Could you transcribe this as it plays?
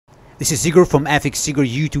This is Igor from FX Igor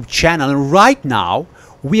YouTube channel, and right now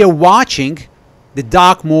we are watching the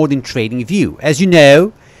dark mode in TradingView. As you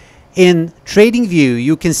know, in TradingView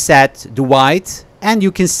you can set the white and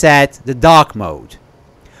you can set the dark mode.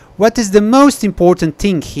 What is the most important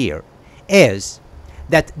thing here is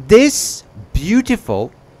that this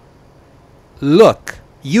beautiful look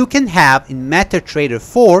you can have in Metatrader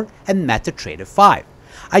 4 and Metatrader 5.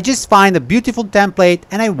 I just find a beautiful template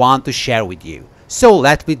and I want to share with you. So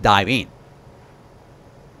let me dive in.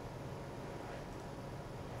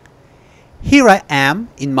 Here I am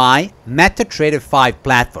in my Metatrader 5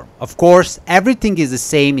 platform. Of course, everything is the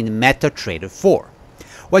same in Metatrader 4.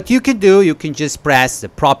 What you can do, you can just press the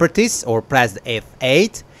properties or press the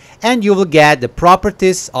F8 and you will get the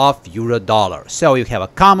properties of euro dollar. So you have a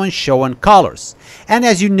common, show and colors. And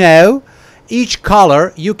as you know, each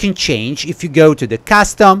color you can change if you go to the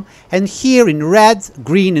custom, and here in red,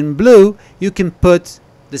 green and blue you can put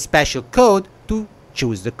the special code to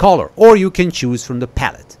choose the color, or you can choose from the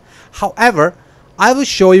palette. However, I will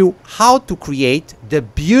show you how to create the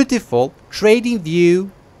beautiful TradingView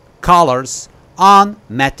colors on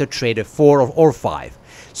Metatrader 4 or 5.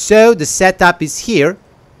 So the setup is here.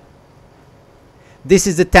 This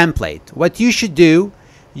is the template. What you should do,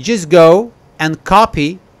 just go and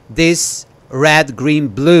copy this red, green,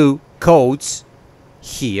 blue codes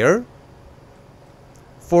here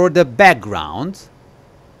for the background.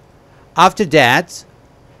 After that,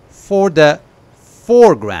 for the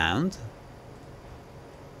foreground,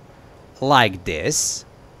 like this.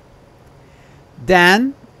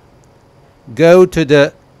 Then go to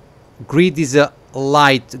the grid is a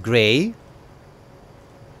light gray.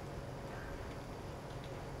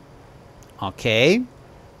 Okay.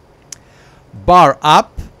 Bar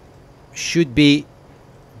up should be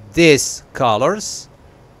these colors.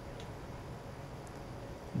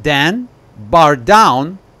 Then bar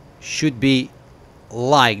down should be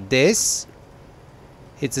like this.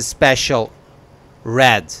 It's a special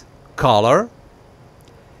red color.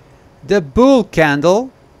 The bull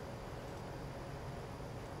candle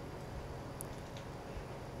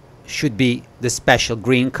should be the special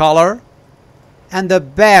green color, and the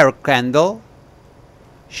bear candle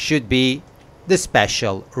should be the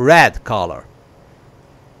special red color.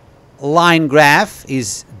 Line graph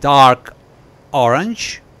is dark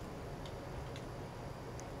orange,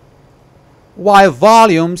 while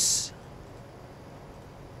volumes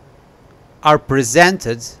are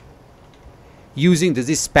presented using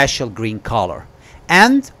this special green color.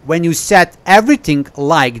 And when you set everything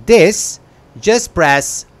like this, just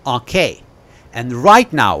press OK. And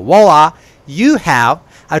right now, voila, you have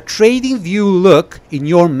a TradingView look in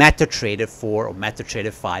your Metatrader 4 or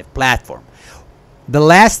Metatrader 5 platform. The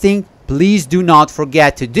last thing, please do not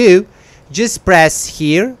forget to do, just press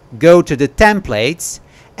here, go to the templates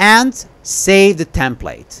and save the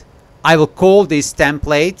template. I will call this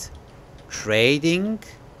template TradingView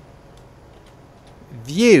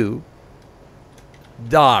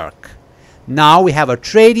Dark. Now we have a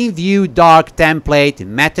TradingView Dark template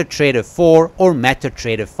in Metatrader 4 or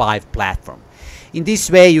Metatrader 5 platform. In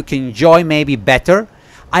this way you can enjoy maybe better.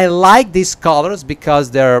 I like these colors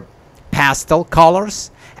because they're pastel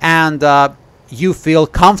colors, and you feel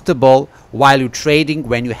comfortable while you're trading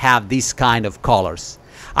when you have these kind of colors.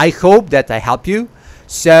 I hope that I help you.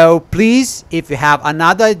 So please, if you have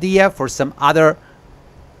another idea for some other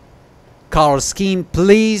color scheme,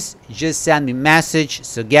 please just send me message,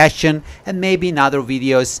 suggestion, and maybe in other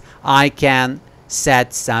videos I can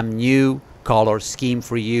set some new color scheme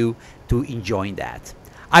for you to enjoy that.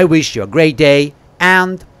 I wish you a great day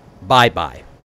and bye bye.